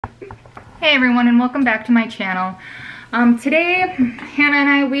Hey everyone, and welcome back to my channel. Today,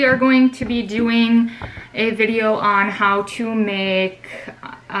 Hannah and we are going to be doing a video on how to make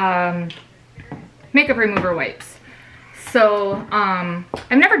makeup remover wipes. So, I've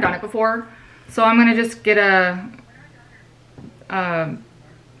never done it before, so I'm gonna just get a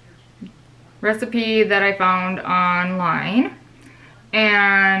recipe that I found online.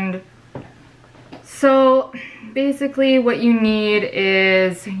 And so basically what you need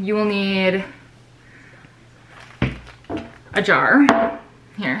is you will need a jar.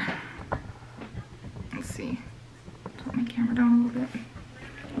 Here, let's see, put my camera down a little bit.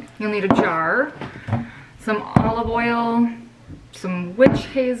 You'll need a jar, some olive oil, some witch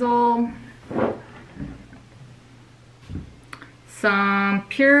hazel, some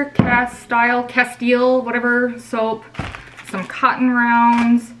pure Castile, whatever soap, some cotton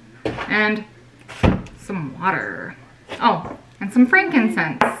rounds, and some water. Oh, and some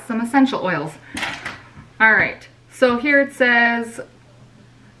frankincense, some essential oils. All right, so here it says,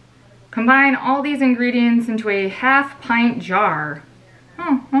 combine all these ingredients into a half-pint jar.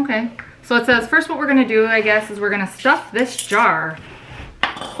 Oh, okay. So it says, first what we're gonna do, I guess, is we're gonna stuff this jar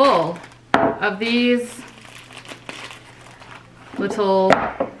full of these little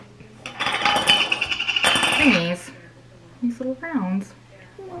thingies, these little rounds.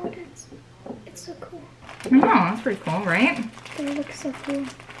 Oh, it's so cool. I know, that's pretty cool, right? They look so cool.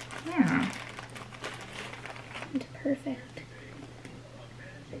 Yeah. It's perfect.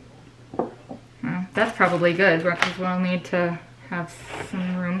 Well, that's probably good because we'll need to have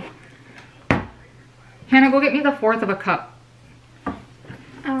some room. Hannah, go get me the 1/4 of a cup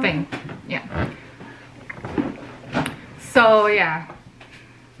thing. Yeah. So yeah,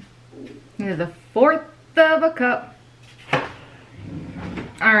 need the 1/4 of a cup.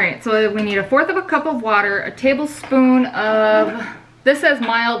 All right, so we need a 1/4 of a cup of water, a tablespoon of, this says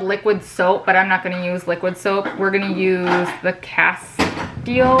mild liquid soap, but I'm not gonna use liquid soap. We're gonna use the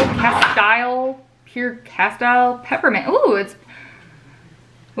pure Castile peppermint. Ooh, it's,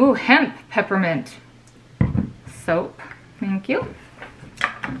 ooh, hemp peppermint soap. Thank you.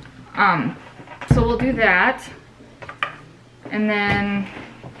 So we'll do that. And then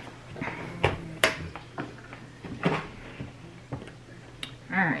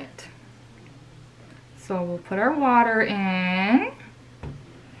all right, so we'll put our water in.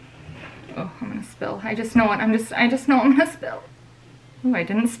 Oh, I'm gonna spill. I just know it. I just know I'm gonna spill. Oh, I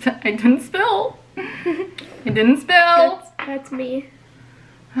didn't spill. I didn't spill. I didn't spill. That's me.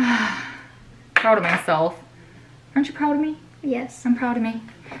 Proud of myself. Aren't you proud of me? Yes. I'm proud of me.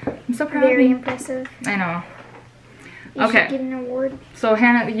 I'm so proud Very of me. impressive. I know. You Okay. should get an award. So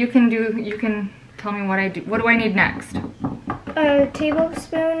Hannah, you can tell me what I do. What do I need next? A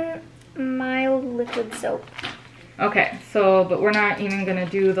tablespoon mild liquid soap. Okay, so, but we're not even gonna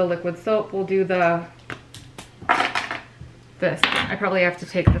do the liquid soap. We'll do this. I probably have to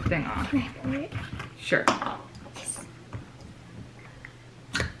take the thing off. Can I pour it? Sure. Yes.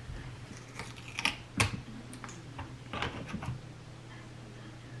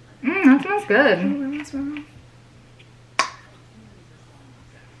 That smells good.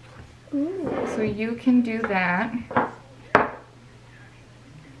 Ooh. So you can do that.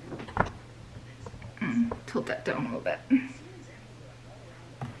 Tilt that down a little bit.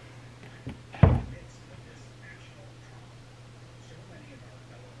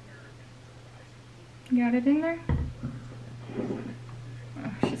 Got it in there?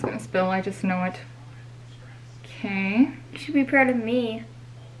 Oh, she's gonna spill, I just know it. Okay. You should be proud of me.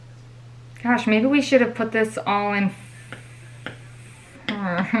 Gosh, maybe we should have put this all in.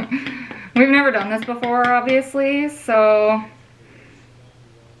 We've never done this before, obviously, so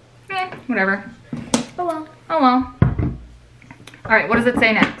whatever. Oh well. Oh well. All right, what does it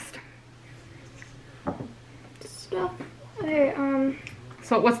say next? Stuff. Okay,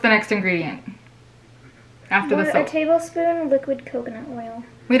 So what's the next ingredient after the a soap? tablespoon liquid coconut oil.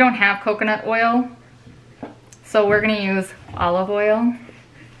 We don't have coconut oil, so we're gonna use olive oil.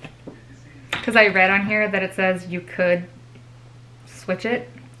 Because I read on here that it says you could switch it.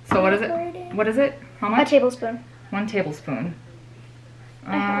 So what is it? What is it? How much? A tablespoon. 1 tablespoon.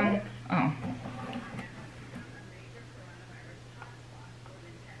 I have it. Oh.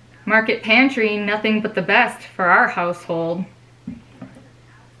 Market Pantry, nothing but the best for our household.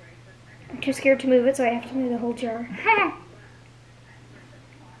 I'm too scared to move it, so I have to move the whole jar.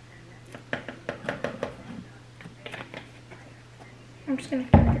 I'm just gonna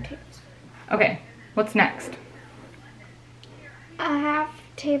fill the tablespoon. Okay, what's next? A half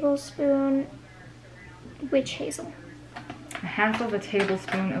tablespoon witch hazel. 1/2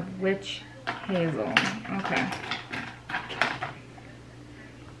 tablespoon of witch hazel. Okay.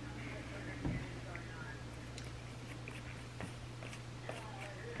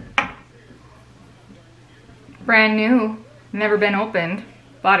 Brand new, never been opened.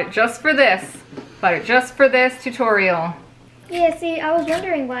 Bought it just for this. Bought it just for this tutorial. Yeah, see, I was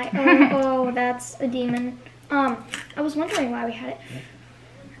wondering why. Oh, that's a demon. I was wondering why we had it.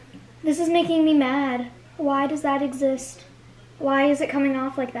 This is making me mad. Why does that exist? Why is it coming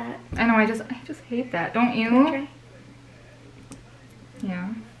off like that? I know, I just hate that, don't you? Okay.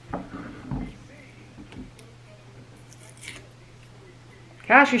 Yeah.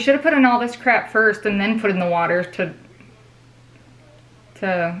 Gosh, you should have put in all this crap first and then put in the water to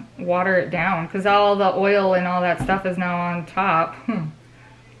water it down, because all the oil and all that stuff is now on top.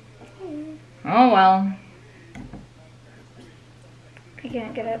 Oh well. I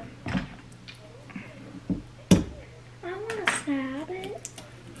can't get it. I want to stab it.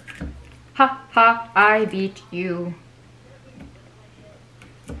 Ha ha, I beat you.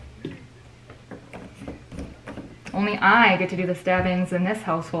 Only I get to do the stabbings in this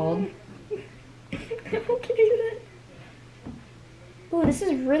household. I want to do that. Oh, this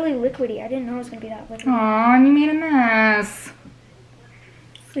is really liquidy. I didn't know it was going to be that liquidy. Aw, and you made a mess.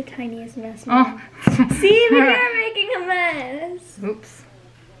 It's the tiniest mess. Oh. See, we are making a mess. Oops.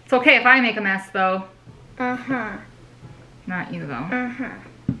 It's okay if I make a mess, though. Uh-huh. Not you, though. Uh-huh.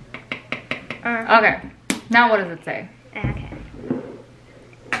 Okay. Now what does it say? Okay.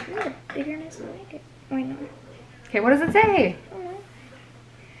 Ooh, bitterness I like it. Wait, no. Okay, what does it say?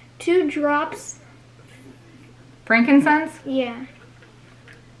 2 drops. Frankincense? Yeah.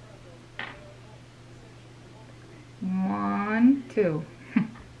 1, 2.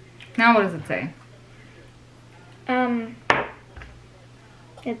 Now what does it say?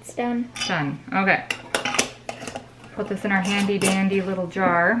 It's done. Done. Okay. Put this in our handy dandy little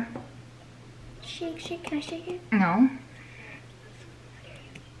jar. Shake, shake. Can I shake it? No.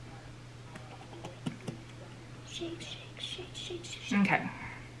 Shake, shake, shake, shake, shake. Okay.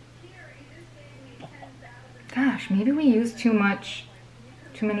 Gosh, maybe we use too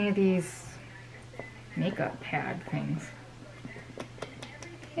many of these makeup pad things.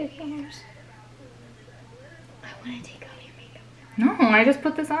 Who cares? I want to take out your makeup. No, I just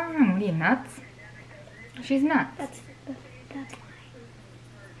put this on. What are you, nuts? She's nuts. That's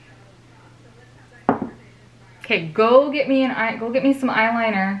Okay, go get me some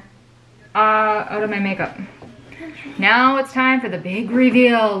eyeliner out of my makeup. Now it's time for the big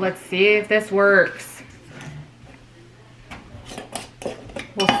reveal. Let's see if this works.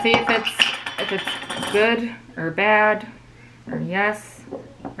 We'll see if it's good or bad or yes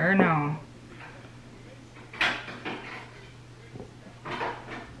or no.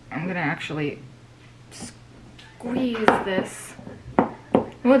 I'm gonna actually squeeze this.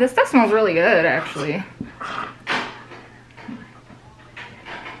 Oh, this stuff smells really good, actually.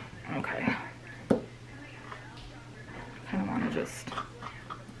 Okay. Kind of want to just...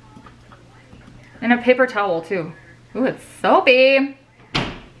 And a paper towel, too. Ooh, it's soapy.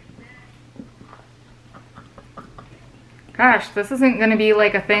 Gosh, this isn't going to be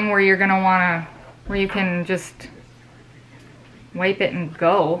like a thing where you're going to want to... Where you can just wipe it and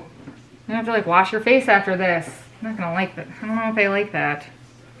go. You have to, like, wash your face after this. I'm not going to like that. I don't know if I like that.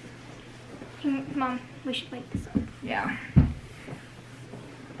 Mom, we should light this up. Yeah.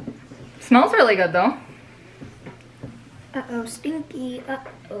 Smells really good, though. Uh-oh, stinky.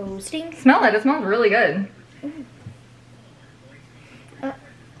 Uh-oh, stinky. Smell it. It smells really good.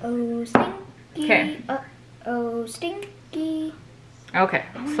 Uh-oh, stinky. Okay. Uh-oh, stinky. Okay,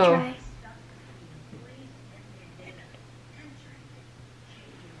 I wanna so... try.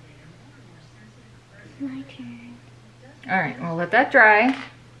 My turn. Alright, we'll let that dry.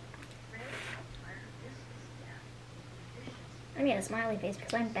 I made a smiley face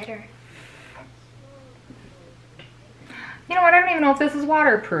because I'm better. You know what? I don't even know if this is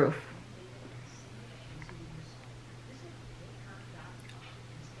waterproof.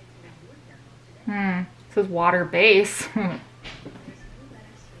 It says water base.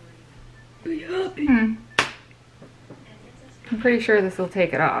 Be happy. I'm pretty sure this will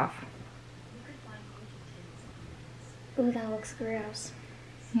take it off. Ooh, that looks gross.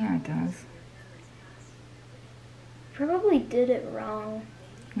 Yeah, it does. Probably did it wrong.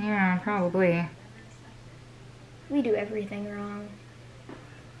 Yeah, probably. We do everything wrong.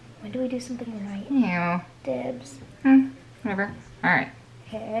 When do we do something right? Yeah. Dibs. Whatever. Alright.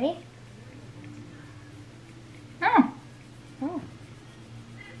 Okay, ready? Oh. Oh.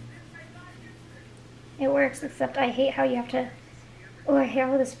 It works, except I hate how you have to... Oh, I hate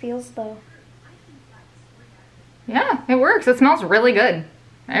how this feels, though. Yeah, it works. It smells really good.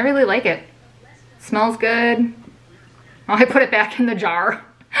 I really like it. Smells good. Oh, I put it back in the jar.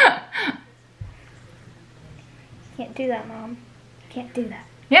 Can't do that, Mom. Can't do that.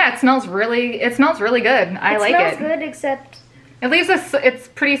 Yeah, it smells really good. I like it. It smells good, except It leaves us, it's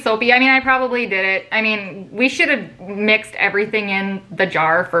pretty soapy. I mean, I probably did it. I mean, we should have mixed everything in the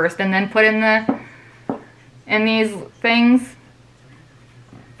jar first and then put in these things,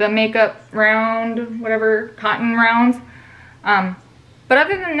 the makeup round, whatever, cotton rounds. But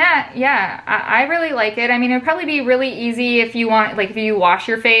other than that, yeah, I really like it. I mean, it'd probably be really easy if you want, like if you wash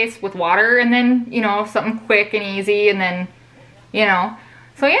your face with water and then, you know, something quick and easy and then, you know.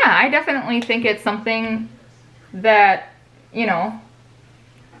 So yeah, I definitely think it's something that, you know,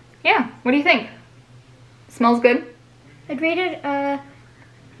 yeah, what do you think? Smells good? I'd rate it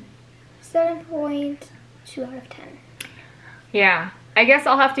 7.2 out of 10. Yeah, I guess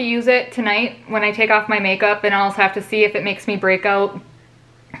I'll have to use it tonight when I take off my makeup, and I'll have to see if it makes me break out.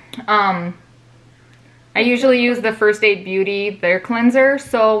 I usually use the First Aid Beauty, their cleanser,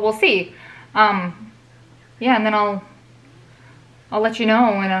 so we'll see. Yeah, and then I'll let you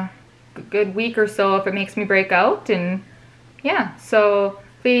know in a good week or so if it makes me break out. And yeah, so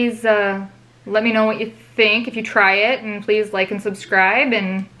please let me know what you think if you try it, and please like and subscribe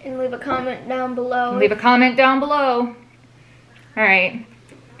and leave a comment down below. Leave a comment down below. All right.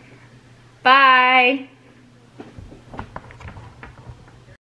 Bye.